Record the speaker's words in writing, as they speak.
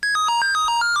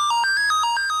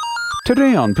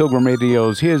Today on Pilgrim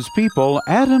Radio's His People,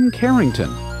 Adam Carrington,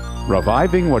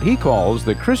 reviving what he calls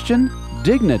the Christian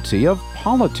dignity of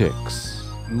politics.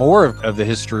 More of the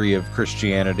history of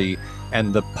Christianity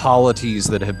and the polities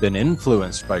that have been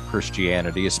influenced by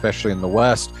Christianity, especially in the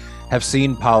West, have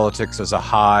seen politics as a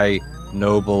high,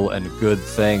 noble, and good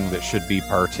thing that should be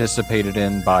participated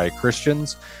in by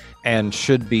Christians and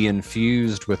should be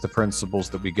infused with the principles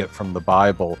that we get from the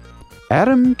Bible.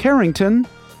 Adam Carrington,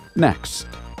 next.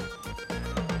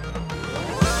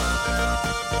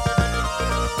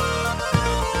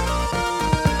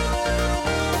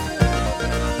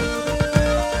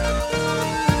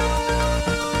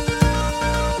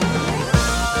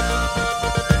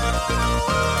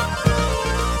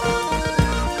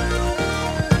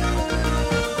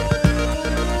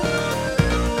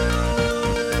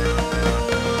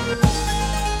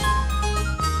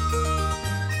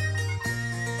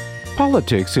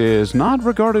 Politics is not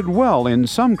regarded well in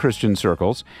some Christian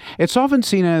circles. It's often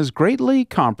seen as greatly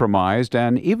compromised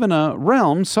and even a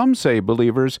realm some say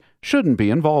believers shouldn't be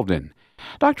involved in.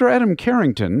 Dr. Adam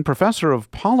Carrington, professor of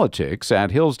politics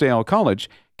at Hillsdale College,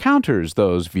 counters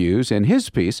those views in his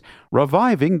piece,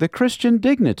 Reviving the Christian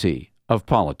Dignity of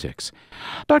Politics.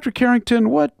 Dr. Carrington,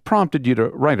 what prompted you to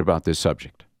write about this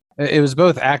subject? It was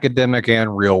both academic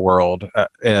and real world.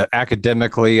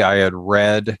 Academically, I had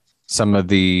read some of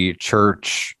the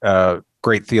church,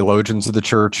 great theologians of the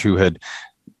church who had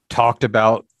talked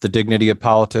about the dignity of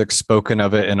politics, spoken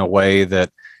of it in a way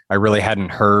that I really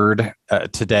hadn't heard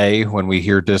today when we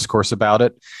hear discourse about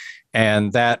it.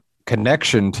 And that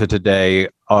connection to today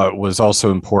was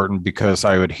also important because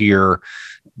I would hear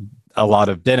a lot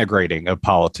of denigrating of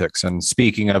politics and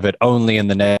speaking of it only in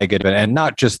the negative, and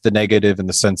not just the negative in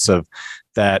the sense of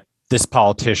that this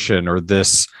politician or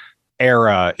this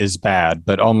era is bad,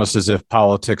 but almost as if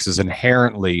politics is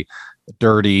inherently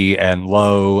dirty and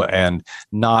low and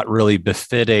not really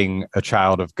befitting a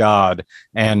child of God,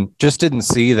 and just didn't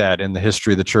see that in the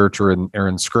history of the church or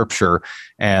in scripture,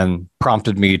 and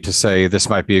prompted me to say this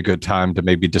might be a good time to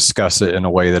maybe discuss it in a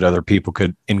way that other people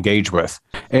could engage with.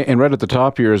 And right at the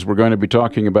top here, as we're going to be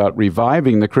talking about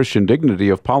reviving the Christian dignity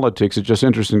of politics, it's just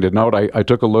interesting to note, I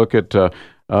took a look at a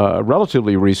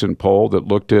relatively recent poll that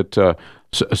looked at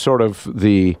sort of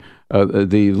the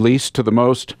least to the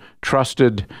most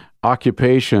trusted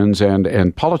occupations,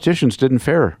 and politicians didn't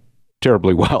fare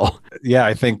terribly well. Yeah,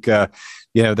 I think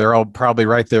they're all probably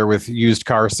right there with used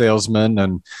car salesmen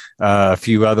and a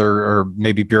few other, or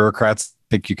maybe bureaucrats. I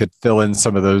think you could fill in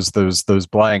some of those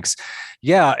blanks.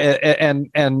 Yeah,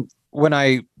 and when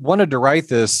I wanted to write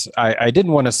this, I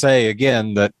didn't want to say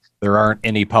again that there aren't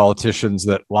any politicians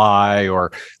that lie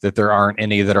or that there aren't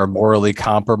any that are morally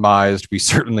compromised. We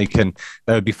certainly can,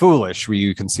 that would be foolish.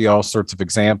 You can see all sorts of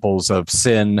examples of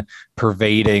sin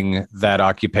pervading that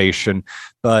occupation.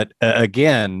 But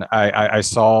again, I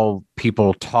saw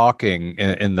people talking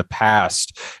in the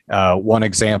past. One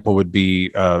example would be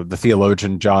the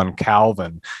theologian John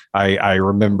Calvin. I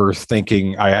remember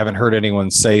thinking, I haven't heard anyone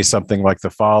say something like the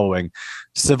following: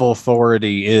 civil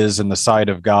authority is, in the sight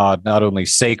of God, not only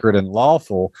sacred and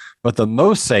lawful, but the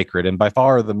most sacred and by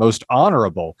far the most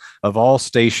honorable of all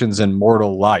stations in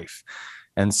mortal life.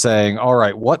 And saying, all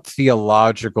right, what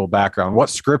theological background, what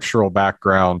scriptural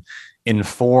background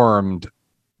informed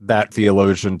that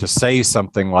theologian to say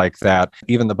something like that?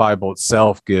 Even the Bible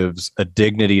itself gives a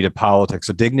dignity to politics,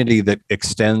 a dignity that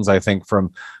extends, I think,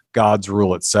 from God's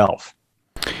rule itself.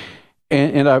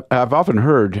 And I've often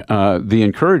heard the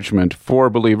encouragement for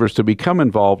believers to become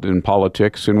involved in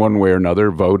politics in one way or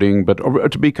another, voting, but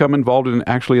to become involved in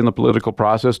the political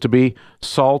process, to be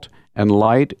salt and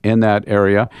light in that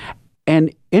area.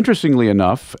 And interestingly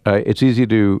enough, it's easy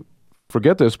to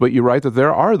forget this, but you write that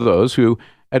there are those who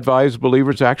advise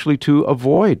believers actually to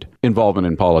avoid involvement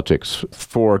in politics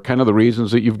for kind of the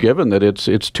reasons that you've given, that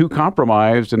it's too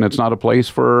compromised and it's not a place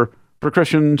for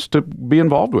Christians to be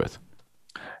involved with.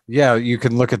 Yeah, you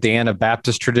can look at the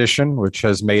Anabaptist tradition, which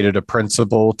has made it a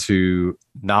principle to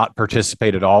not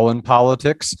participate at all in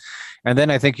politics. And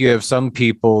then I think you have some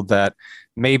people that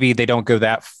maybe they don't go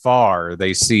that far.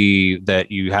 They see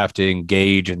that you have to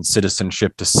engage in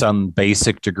citizenship to some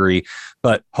basic degree,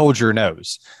 but hold your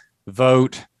nose,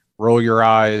 vote, roll your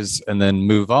eyes, and then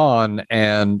move on.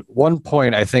 And one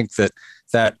point I think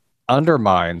that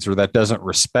undermines or that doesn't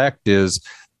respect is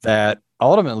that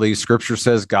ultimately Scripture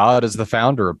says God is the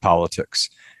founder of politics.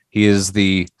 He is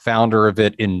the founder of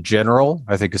it in general.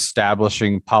 I think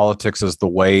establishing politics as the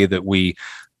way that we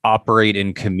operate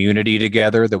in community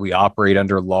together, that we operate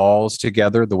under laws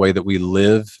together, the way that we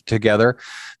live together,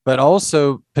 but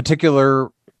also particular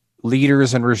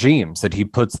leaders and regimes, that he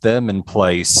puts them in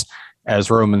place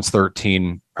as Romans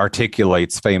 13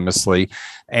 articulates famously.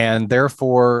 And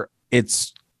therefore,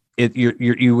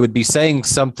 you would be saying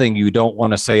something you don't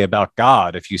want to say about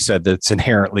God if you said that it's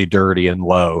inherently dirty and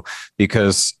low,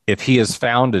 because if he has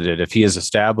founded it, if he has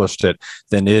established it,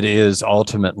 then it is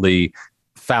ultimately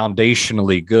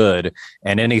foundationally good,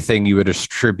 and anything you would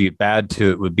attribute bad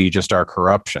to it would be just our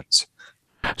corruptions.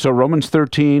 So Romans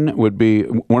 13 would be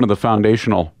one of the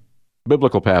foundational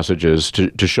biblical passages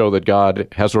to show that God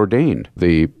has ordained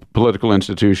the political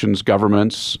institutions,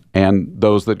 governments, and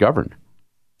those that govern.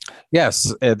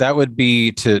 Yes, that would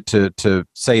be to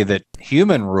say that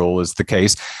human rule is the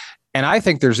case. And I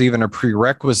think there's even a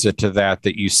prerequisite to that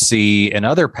you see in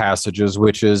other passages,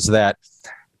 which is that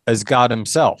as God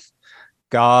himself.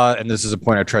 God, and this is a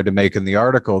point I tried to make in the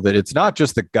article, that it's not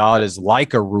just that God is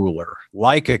like a ruler,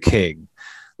 like a king,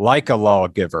 like a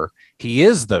lawgiver. He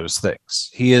is those things.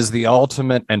 He is the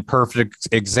ultimate and perfect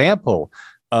example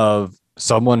of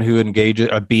someone who engages,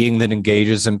 a being that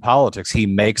engages in politics. He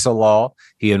makes a law,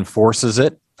 he enforces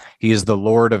it. He is the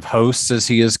Lord of hosts, as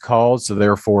he is called. So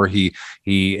therefore, he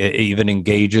even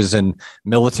engages in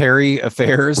military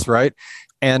affairs, right?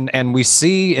 And we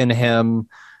see in him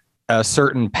a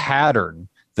certain pattern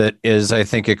that is, I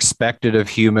think, expected of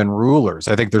human rulers.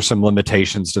 I think there's some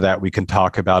limitations to that we can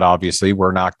talk about. Obviously,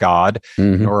 we're not God,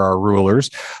 nor our rulers.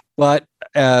 But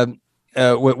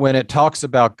when it talks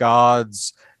about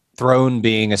God's throne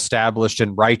being established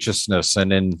in righteousness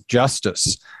and in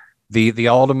justice, the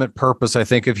ultimate purpose, I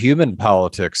think, of human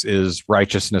politics is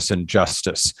righteousness and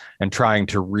justice, and trying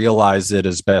to realize it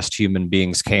as best human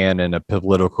beings can in a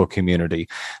political community.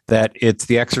 That it's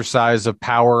the exercise of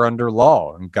power under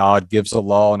law, and God gives a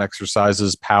law and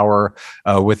exercises power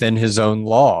within his own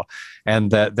law. And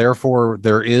that therefore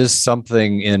there is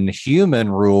something in human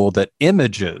rule that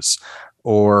images,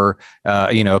 or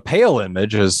a pale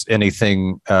image, as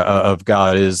anything of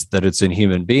God is, that it's in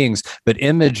human beings, but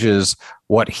images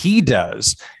what he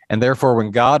does. And therefore,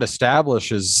 when God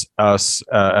establishes us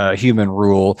human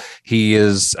rule, he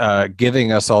is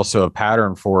giving us also a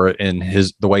pattern for it in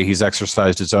the way he's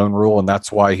exercised his own rule. And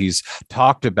that's why he's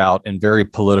talked about in very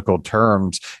political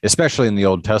terms, especially in the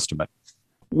Old Testament.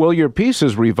 Well, your piece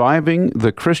is reviving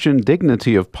the Christian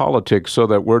dignity of politics. So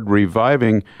that word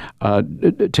reviving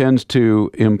tends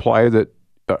to imply that,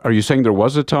 are you saying there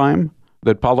was a time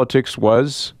that politics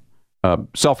was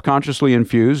self-consciously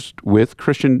infused with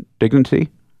Christian dignity?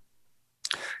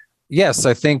 Yes,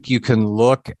 I think you can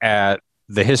look at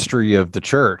the history of the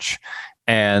church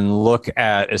and look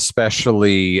at,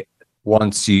 especially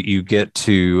once you get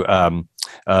to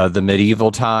the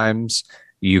medieval times.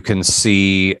 You can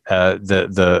see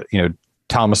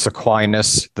Thomas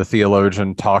Aquinas, the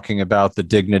theologian, talking about the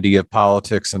dignity of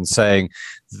politics and saying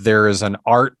there is an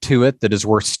art to it that is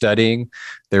worth studying.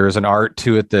 There is an art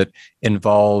to it that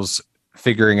involves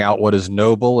figuring out what is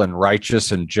noble and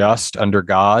righteous and just under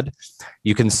God.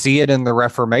 You can see it in the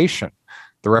Reformation.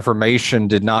 The Reformation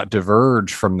did not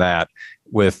diverge from that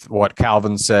with what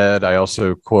Calvin said. I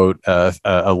also quote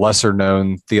a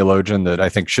lesser-known theologian that I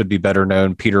think should be better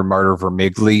known, Peter Martyr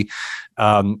Vermigli.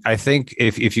 I think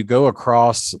if you go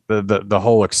across the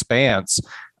whole expanse,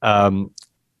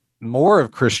 more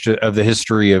of the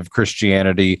history of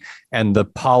Christianity and the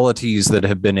polities that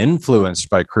have been influenced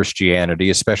by Christianity,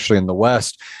 especially in the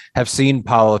West, have seen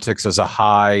politics as a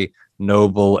high,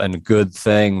 noble, and good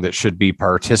thing that should be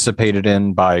participated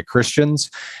in by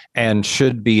Christians and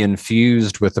should be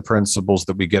infused with the principles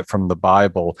that we get from the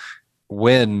Bible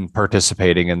when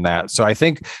participating in that. So I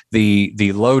think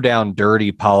the low down,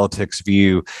 dirty politics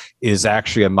view is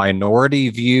actually a minority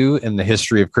view in the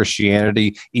history of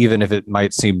Christianity, even if it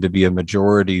might seem to be a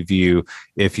majority view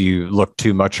if you look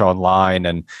too much online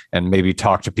and maybe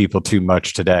talk to people too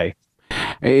much today.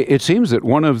 It seems that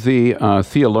one of the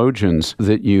theologians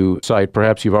that you cite,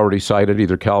 perhaps you've already cited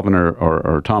either Calvin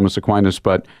or Thomas Aquinas,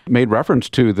 but made reference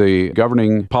to the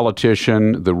governing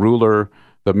politician, the ruler,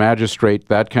 the magistrate,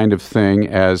 that kind of thing,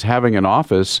 as having an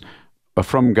office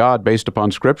from God based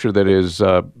upon Scripture that is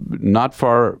not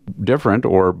far different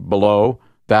or below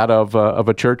that of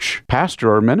a church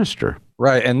pastor or minister.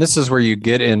 Right, and this is where you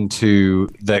get into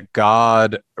that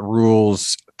God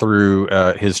rules through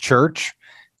his church.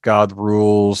 God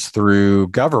rules through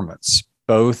governments.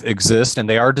 Both exist and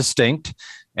they are distinct,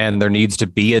 and there needs to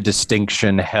be a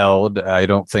distinction held. I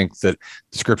don't think that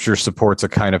Scripture supports a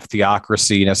kind of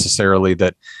theocracy necessarily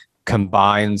that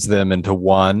combines them into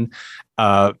one.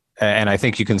 And I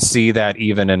think you can see that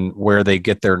even in where they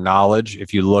get their knowledge.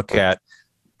 If you look at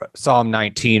Psalm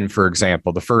 19, for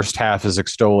example, the first half is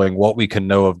extolling what we can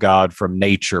know of God from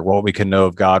nature, what we can know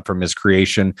of God from his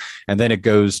creation. And then it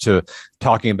goes to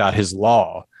talking about his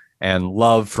law and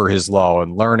love for his law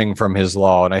and learning from his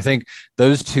law. And I think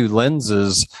those two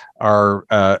lenses are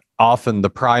often the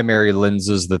primary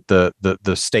lenses that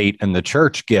the state and the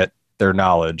church get their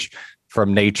knowledge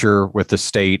from nature with the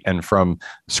state and from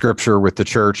scripture with the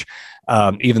church.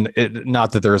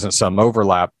 Not that there isn't some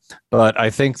overlap, but I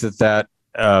think that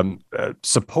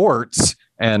supports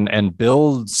and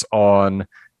builds on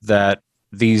that.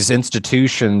 These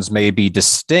institutions may be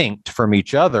distinct from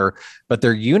each other, but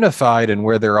they're unified in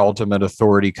where their ultimate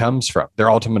authority comes from. Their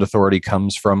ultimate authority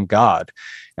comes from God,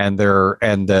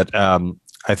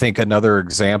 I think another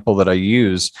example that I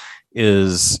use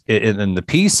is in the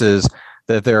pieces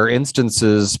that there are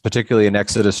instances, particularly in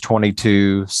Exodus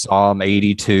 22, Psalm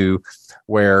 82,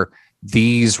 where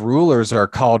these rulers are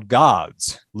called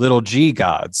gods, little g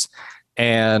gods,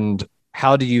 and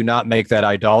how do you not make that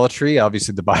idolatry?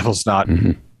 Obviously, the Bible's not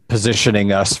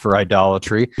positioning us for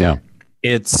idolatry. Yeah.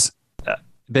 It's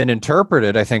been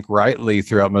interpreted, I think, rightly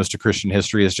throughout most of Christian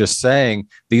history as just saying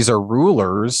these are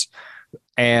rulers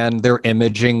and they're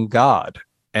imaging God.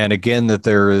 And again, that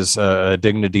there is a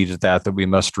dignity to that we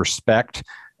must respect.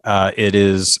 It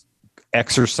is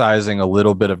exercising a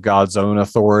little bit of God's own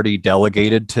authority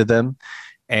delegated to them.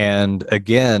 And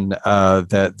again,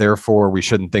 that therefore we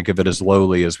shouldn't think of it as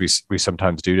lowly as we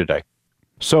sometimes do today.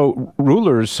 So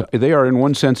rulers, they are in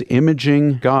one sense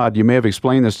imaging God. You may have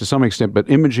explained this to some extent, but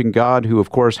imaging God, who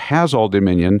of course has all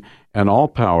dominion and all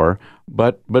power.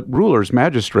 But rulers,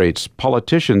 magistrates,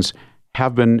 politicians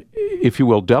have been, if you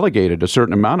will, delegated a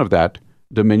certain amount of that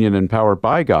dominion and power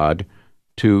by God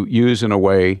to use in a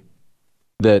way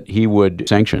that he would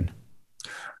sanction.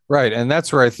 Right. And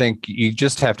that's where I think you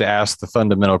just have to ask the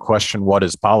fundamental question, what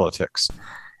is politics?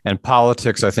 And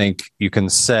politics, I think you can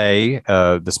say,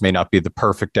 this may not be the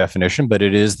perfect definition, but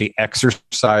it is the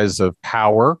exercise of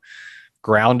power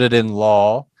grounded in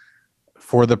law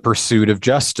for the pursuit of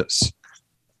justice,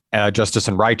 justice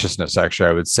and righteousness, actually,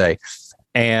 I would say.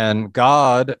 And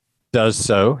God does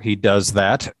so. He does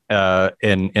that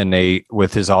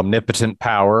with his omnipotent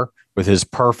power, with his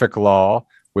perfect law,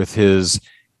 with his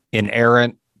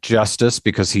inerrant justice,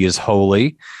 because he is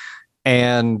holy.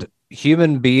 And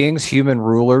human beings, human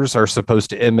rulers are supposed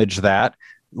to image that.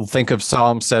 Think of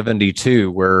Psalm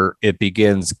 72, where it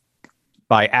begins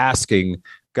by asking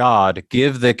God,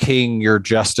 give the king your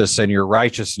justice and your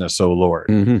righteousness, O Lord.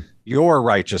 Mm-hmm. Your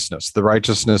righteousness, the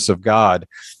righteousness of God.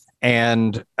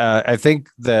 And I think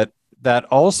that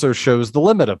also shows the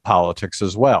limit of politics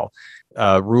as well.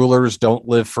 Rulers don't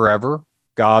live forever.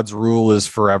 God's rule is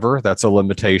forever. That's a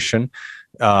limitation.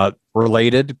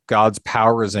 Related, God's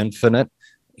power is infinite.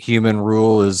 Human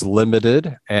rule is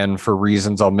limited, and for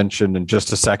reasons I'll mention in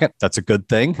just a second, that's a good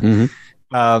thing.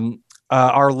 Mm-hmm.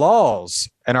 Our laws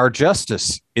and our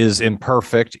justice is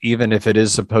imperfect, even if it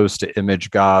is supposed to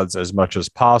image God's as much as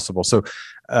possible. So,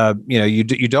 you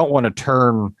don't want to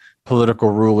turn political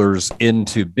rulers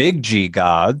into big G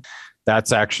God.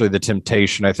 That's actually the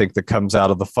temptation, I think, that comes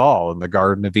out of the fall in the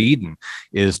Garden of Eden,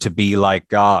 is to be like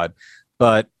God.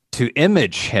 But to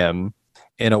image him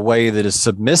in a way that is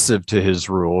submissive to his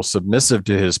rule, submissive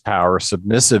to his power,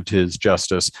 submissive to his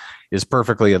justice, is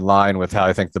perfectly in line with how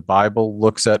I think the Bible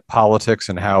looks at politics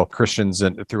and how Christians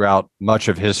throughout much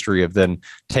of history have then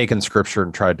taken Scripture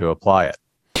and tried to apply it.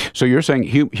 So you're saying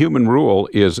human rule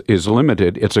is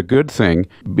limited. It's a good thing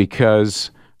because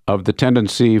of the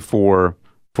tendency for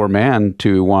man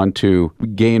to want to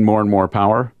gain more and more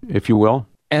power, if you will?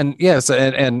 And yes,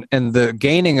 and the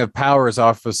gaining of power is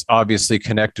obviously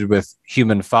connected with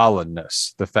human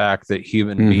fallenness, the fact that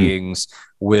human mm-hmm. beings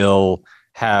will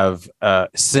have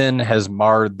sin has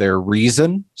marred their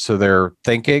reason, so their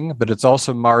thinking, but it's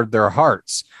also marred their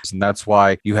hearts. And that's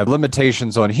why you have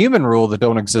limitations on human rule that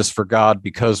don't exist for God,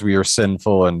 because we are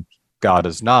sinful and God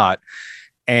is not.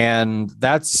 And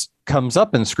that's comes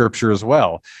up in Scripture as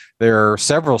well. There are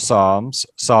several Psalms.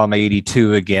 Psalm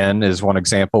 82, again, is one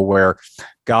example where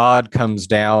God comes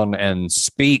down and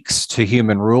speaks to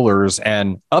human rulers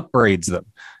and upbraids them,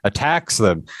 attacks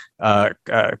them,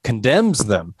 condemns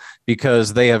them,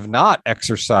 because they have not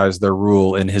exercised their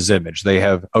rule in his image. They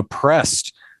have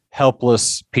oppressed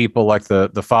helpless people like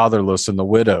the fatherless and the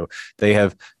widow. They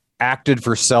have acted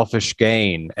for selfish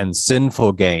gain and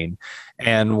sinful gain.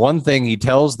 And one thing he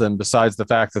tells them, besides the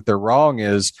fact that they're wrong,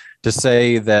 is to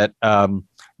say that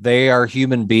they are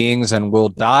human beings and will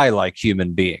die like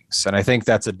human beings. And I think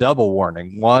that's a double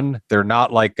warning. One, they're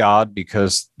not like God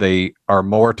because they are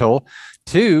mortal.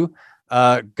 Two,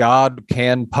 God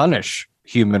can punish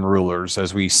human rulers,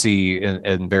 as we see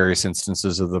in various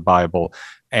instances of the Bible,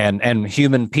 and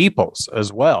human peoples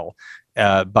as well.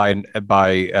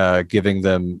 by giving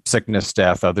them sickness,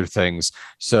 death, other things.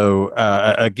 So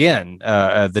again,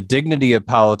 the dignity of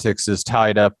politics is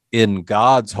tied up in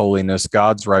God's holiness,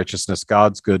 God's righteousness,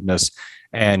 God's goodness,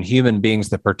 and human beings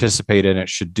that participate in it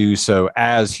should do so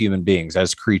as human beings,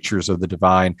 as creatures of the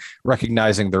divine,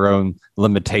 recognizing their own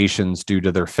limitations due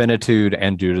to their finitude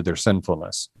and due to their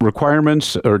sinfulness.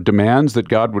 Requirements or demands that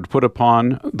God would put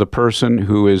upon the person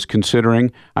who is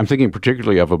considering, I'm thinking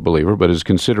particularly of a believer, but is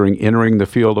considering entering the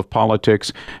field of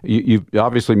politics. You've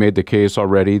obviously made the case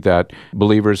already that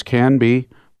believers can be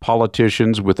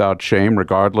politicians without shame,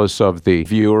 regardless of the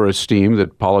view or esteem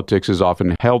that politics is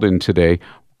often held in today.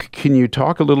 Can you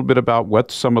talk a little bit about what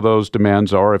some of those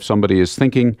demands are if somebody is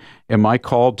thinking, am I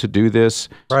called to do this?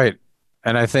 Right.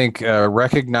 And I think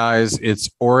recognize its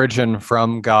origin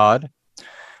from God,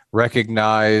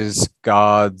 recognize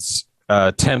God's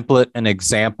template and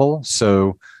example.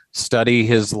 So study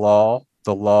his law,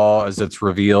 the law as it's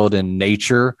revealed in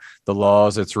nature, the law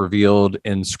as it's revealed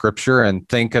in scripture, and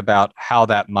think about how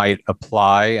that might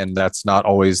apply. And that's not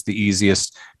always the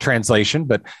easiest translation,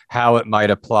 but how it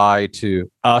might apply to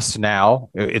us now.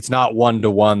 It's not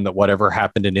one-to-one that whatever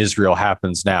happened in Israel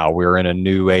happens now. We're in a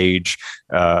new age,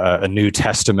 a new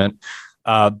testament.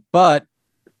 But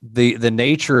the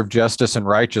nature of justice and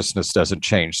righteousness doesn't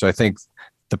change. So I think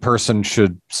the person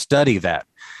should study that,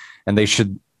 and they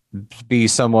should be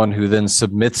someone who then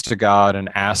submits to God and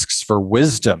asks for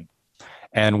wisdom,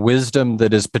 and wisdom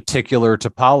that is particular to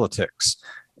politics.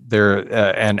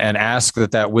 And ask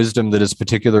that wisdom that is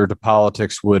particular to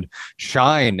politics would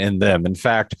shine in them. In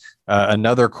fact,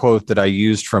 another quote that I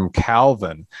used from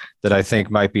Calvin that I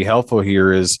think might be helpful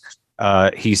here is,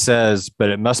 he says, but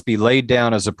it must be laid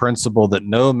down as a principle that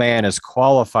no man is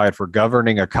qualified for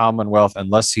governing a commonwealth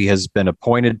unless he has been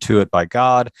appointed to it by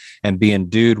God and be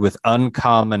endued with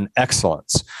uncommon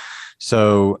excellence.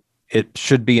 So it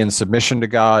should be in submission to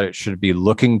God. It should be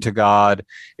looking to God.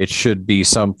 It should be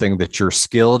something that you're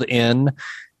skilled in,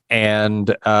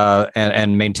 and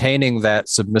maintaining that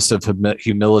submissive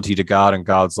humility to God and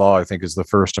God's law, I think, is the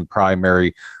first and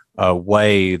primary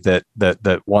way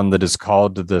that one that is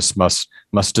called to this must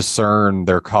discern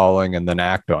their calling and then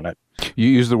act on it. You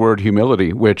use the word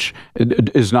humility, which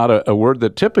is not a word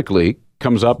that typically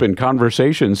comes up in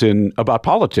conversations about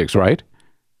politics, right?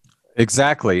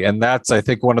 Exactly. And that's, I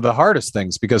think, one of the hardest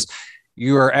things, because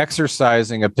you are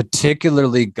exercising a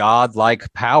particularly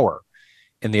godlike power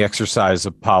in the exercise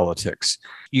of politics.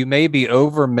 You may be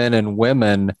over men and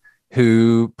women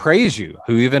who praise you,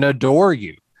 who even adore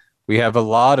you. We have a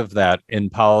lot of that in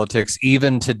politics,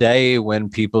 even today, when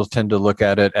people tend to look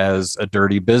at it as a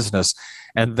dirty business.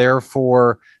 And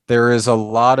therefore, there is a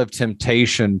lot of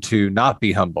temptation to not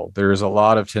be humble. There is a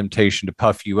lot of temptation to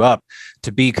puff you up,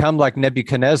 to become like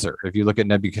Nebuchadnezzar. If you look at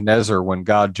Nebuchadnezzar, when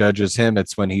God judges him,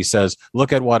 it's when he says,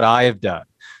 look at what I have done.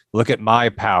 Look at my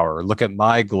power. Look at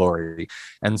my glory.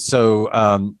 And so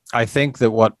I think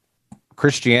that what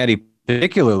Christianity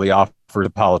particularly offers to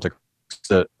politics,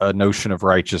 a notion of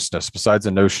righteousness, besides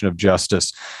a notion of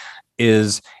justice,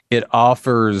 is it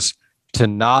offers to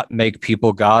not make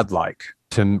people godlike,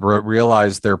 to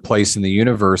realize their place in the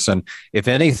universe. And if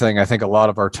anything, I think a lot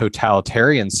of our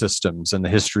totalitarian systems in the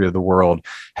history of the world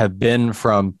have been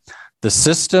from the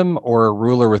system or a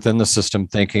ruler within the system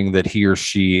thinking that he or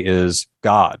she is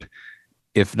God,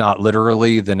 if not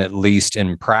literally, then at least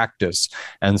in practice.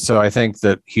 And so I think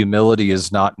that humility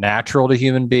is not natural to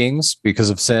human beings because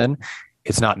of sin.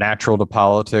 It's not natural to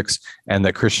politics, and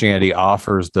that Christianity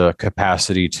offers the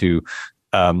capacity to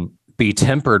be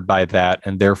tempered by that,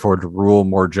 and therefore to rule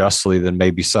more justly than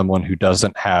maybe someone who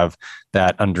doesn't have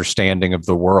that understanding of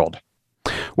the world.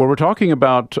 Well, we're talking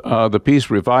about the piece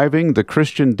Reviving the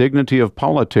Christian Dignity of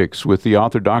Politics with the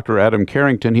author, Dr. Adam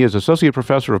Carrington. He is Associate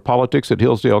Professor of Politics at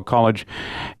Hillsdale College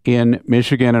in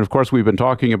Michigan. And of course, we've been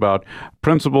talking about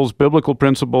principles, biblical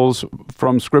principles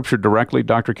from Scripture directly,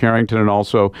 Dr. Carrington, and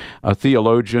also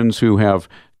theologians who have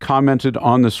commented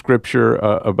on the Scripture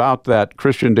about that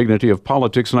Christian dignity of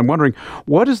politics. And I'm wondering,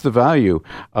 what is the value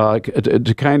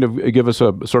to kind of give us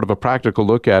a sort of a practical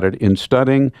look at it in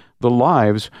studying the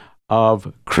lives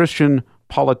of Christian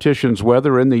politicians,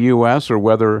 whether in the U.S. or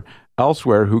whether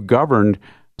elsewhere, who governed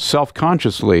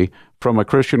self-consciously from a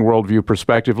Christian worldview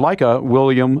perspective, like a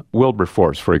William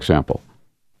Wilberforce, for example?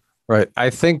 Right. I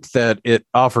think that it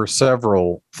offers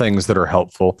several things that are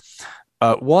helpful.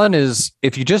 One is,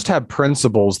 if you just have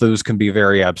principles, those can be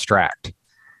very abstract.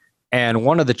 And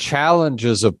one of the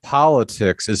challenges of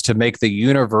politics is to make the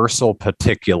universal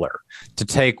particular, to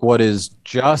take what is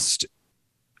just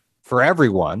for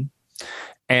everyone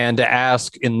and to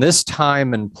ask, in this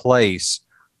time and place,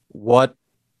 what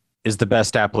is the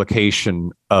best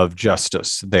application of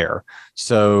justice there.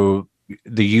 So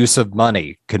the use of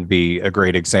money can be a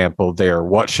great example there.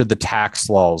 What should the tax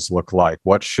laws look like?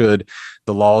 What should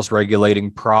the laws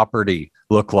regulating property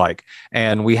look like?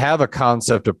 And we have a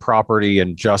concept of property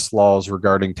and just laws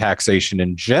regarding taxation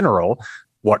in general,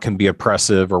 what can be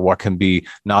oppressive or what can be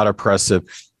not oppressive.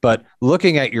 But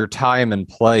looking at your time and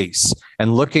place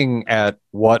and looking at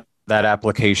what that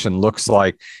application looks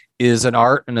like is an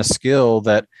art and a skill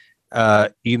that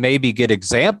you maybe get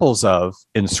examples of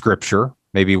in Scripture,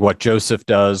 maybe what Joseph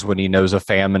does when he knows a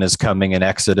famine is coming in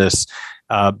Exodus,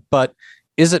 but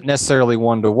isn't necessarily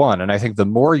one-to-one. And I think the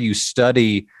more you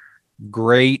study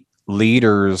great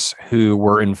leaders who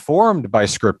were informed by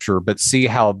Scripture, but see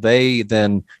how they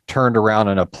then turned around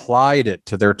and applied it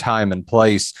to their time and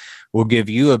place, will give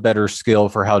you a better skill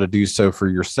for how to do so for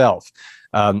yourself.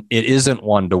 It isn't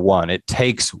one-to-one. It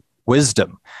takes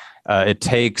wisdom. It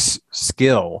takes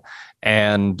skill.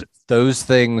 And those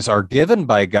things are given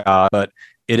by God, but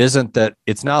it isn't that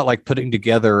it's not like putting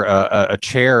together a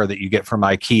chair that you get from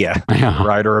IKEA, yeah,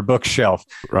 right? Or a bookshelf.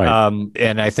 Right.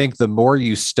 And I think the more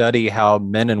you study how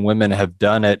men and women have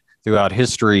done it throughout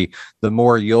history, the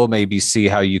more you'll maybe see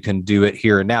how you can do it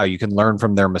here and now. You can learn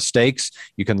from their mistakes.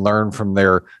 You can learn from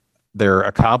their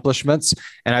accomplishments.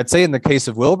 And I'd say in the case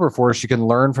of Wilberforce, you can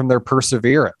learn from their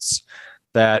perseverance.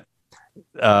 That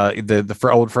the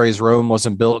old phrase, Rome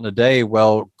wasn't built in a day.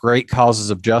 Well, great causes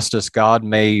of justice, God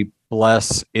may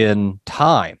bless in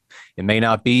time. It may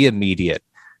not be immediate.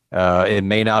 It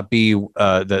may not be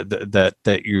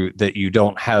that you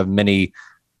don't have many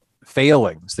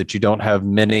failings, that you don't have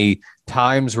many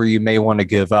times where you may want to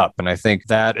give up. And I think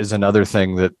that is another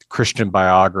thing that Christian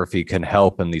biography can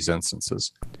help in these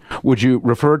instances. Would you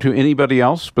refer to anybody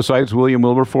else besides William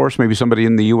Wilberforce, maybe somebody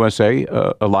in the USA,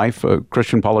 a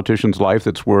Christian politician's life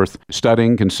that's worth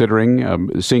studying,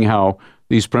 considering, seeing how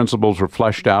these principles were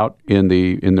fleshed out in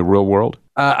the real world?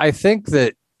 I think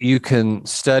that you can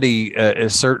study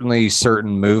certainly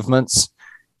certain movements.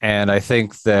 And I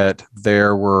think that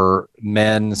there were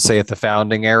men, say at the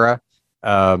founding era,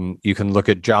 you can look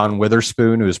at John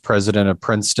Witherspoon, who was president of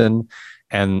Princeton,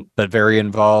 but very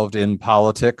involved in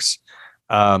politics.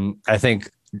 I think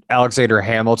Alexander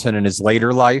Hamilton in his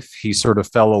later life, he sort of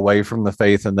fell away from the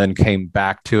faith and then came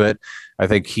back to it. I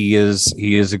think he is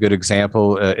a good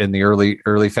example in the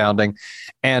early founding.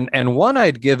 And one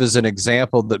I'd give as an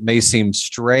example that may seem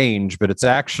strange, but it's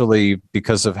actually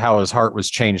because of how his heart was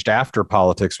changed after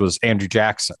politics, was Andrew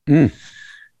Jackson. Mm.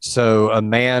 So a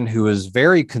man who was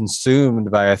very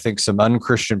consumed by, I think, some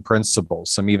unchristian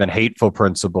principles, some even hateful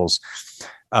principles,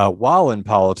 while in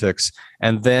politics,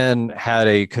 and then had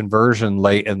a conversion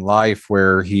late in life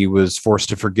where he was forced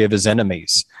to forgive his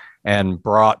enemies and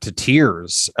brought to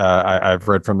tears. I've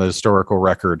read from the historical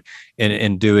record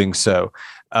in doing so.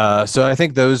 So I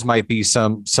think those might be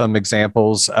some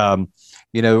examples.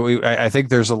 I think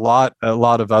there's a lot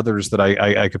of others that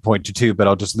I could point to too, but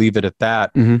I'll just leave it at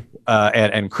that. Mm-hmm.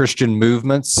 And Christian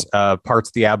movements, parts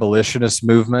of the abolitionist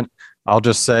movement, I'll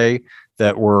just say,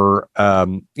 that were,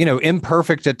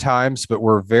 imperfect at times, but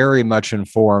were very much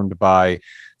informed by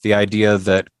the idea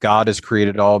that God has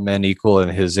created all men equal in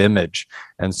his image.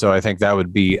 And so I think that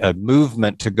would be a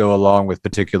movement to go along with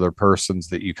particular persons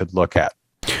that you could look at.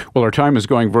 Well, our time is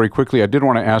going very quickly. I did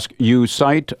want to ask, you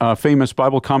cite famous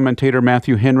Bible commentator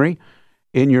Matthew Henry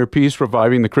in your piece,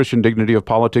 Reviving the Christian Dignity of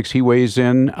Politics. He weighs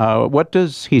in. What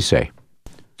does he say?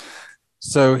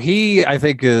 So he, I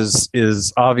think,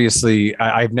 is obviously,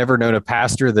 I've never known a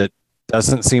pastor that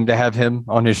doesn't seem to have him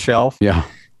on his shelf. Yeah.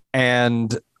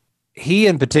 And he,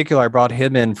 in particular, I brought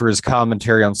him in for his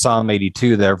commentary on Psalm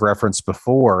 82 that I've referenced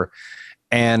before.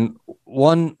 And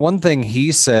one thing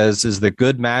he says is that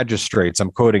good magistrates,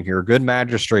 I'm quoting here, good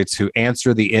magistrates who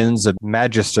answer the ends of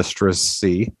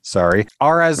magistracy,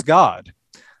 are as God.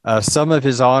 Some of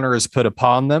his honor is put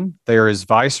upon them. They are his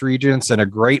vice regents and a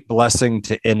great blessing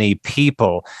to any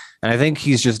people. And I think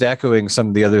he's just echoing some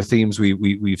of the other themes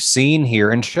we've seen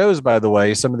here, and shows, by the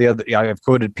way, some of the other. I've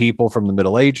quoted people from the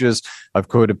Middle Ages. I've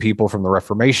quoted people from the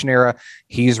Reformation era.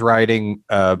 He's writing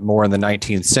more in the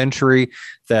 19th century,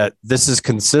 that this is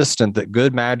consistent, that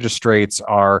good magistrates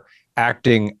are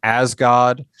acting as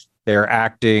God. They're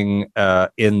acting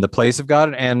in the place of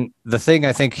God. And the thing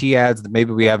I think he adds that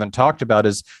maybe we haven't talked about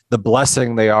is the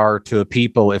blessing they are to a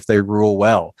people if they rule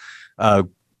well.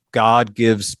 God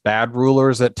gives bad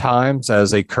rulers at times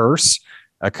as a curse,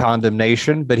 a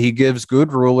condemnation, but he gives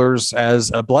good rulers as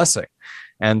a blessing.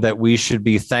 And that we should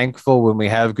be thankful when we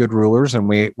have good rulers, and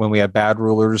when we have bad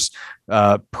rulers,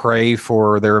 pray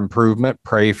for their improvement,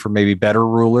 pray for maybe better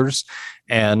rulers.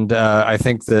 And I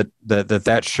think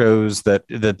that shows that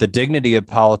the dignity of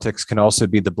politics can also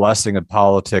be the blessing of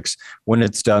politics when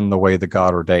it's done the way that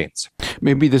God ordains.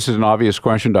 Maybe this is an obvious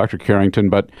question, Dr. Carrington,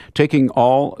 but taking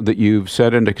all that you've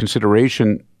said into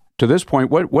consideration to this point,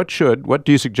 what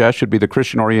do you suggest should be the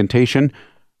Christian orientation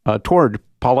toward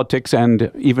politics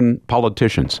and even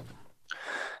politicians?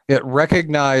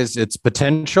 Recognize its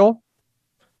potential,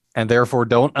 and therefore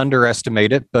don't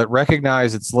underestimate it, but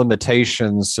recognize its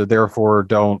limitations, so therefore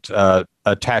don't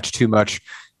attach too much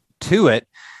to it.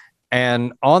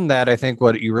 And on that, I think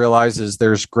what you realize is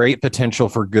there's great potential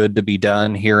for good to be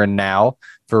done here and now,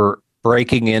 for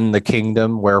breaking in the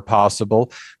kingdom where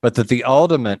possible, but that the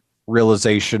ultimate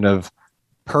realization of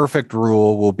perfect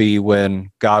rule will be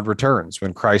when God returns,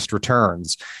 when Christ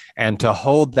returns. And to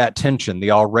hold that tension,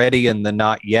 the already and the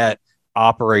not yet,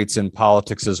 operates in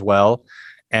politics as well.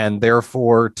 And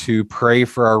therefore to pray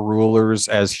for our rulers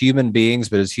as human beings,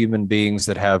 but as human beings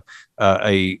that have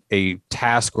a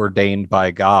task ordained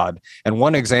by God. And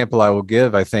one example I will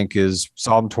give, I think, is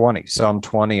Psalm 20. Psalm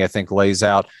 20, I think, lays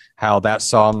out how that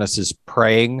psalmist is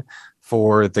praying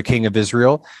for the king of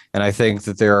Israel. And I think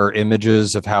that there are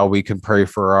images of how we can pray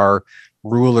for our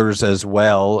rulers as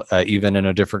well, even in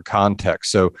a different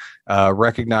context. So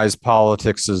recognize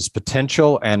politics'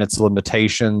 potential and its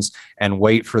limitations, and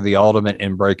wait for the ultimate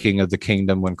inbreaking of the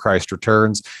kingdom when Christ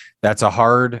returns. That's a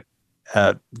hard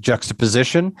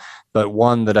juxtaposition, but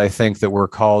one that I think that we're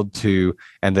called to,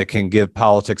 and that can give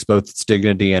politics both its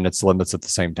dignity and its limits at the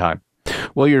same time.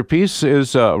 Well, your piece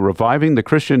is Reviving the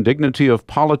Christian Dignity of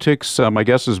Politics. My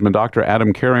guest is Dr.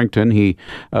 Adam Carrington. He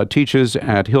teaches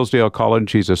at Hillsdale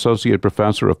College. He's Associate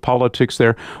Professor of Politics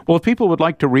there. Well, if people would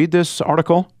like to read this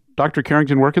article, Dr.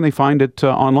 Carrington, where can they find it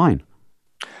online?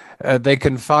 They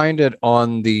can find it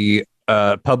on the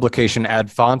publication Ad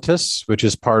Fontes, which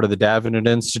is part of the Davenant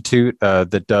Institute,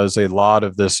 that does a lot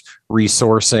of this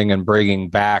resourcing and bringing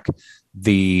back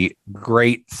the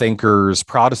great thinkers,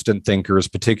 Protestant thinkers,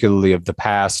 particularly of the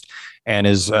past, and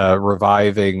is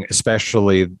reviving,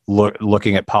 especially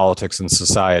looking at politics and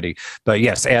society. But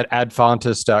yes, at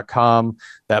adfontes.com,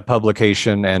 that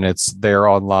publication, and it's there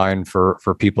online for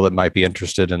people that might be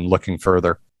interested in looking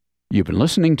further. You've been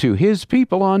listening to His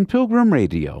People on Pilgrim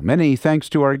Radio. Many thanks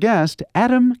to our guest,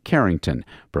 Adam Carrington,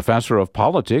 Professor of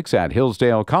Politics at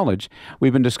Hillsdale College.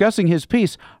 We've been discussing his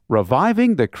piece,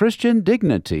 Reviving the Christian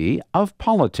Dignity of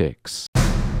Politics.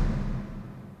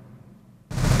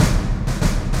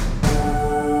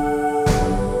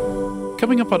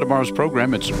 Coming up on tomorrow's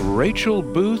program, it's Rachel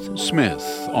Booth Smith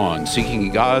on seeking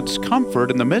God's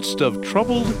comfort in the midst of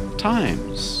troubled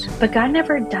times. But God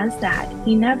never does that.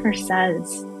 He never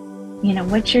says,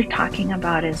 what you're talking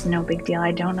about is no big deal.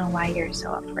 I don't know why you're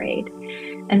so afraid.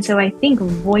 And so I think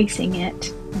voicing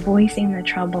the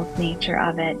troubled nature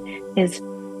of it is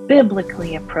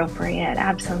biblically appropriate,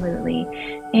 absolutely.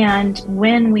 And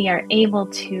when we are able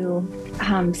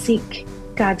to seek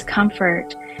God's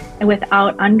comfort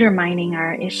without undermining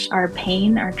our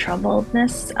pain, our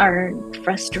troubledness, our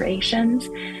frustrations,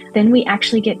 then we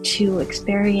actually get to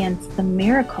experience the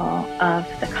miracle of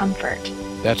the comfort.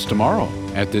 That's tomorrow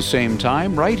at the same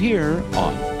time, right here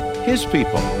on His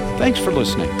People. Thanks for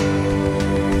listening.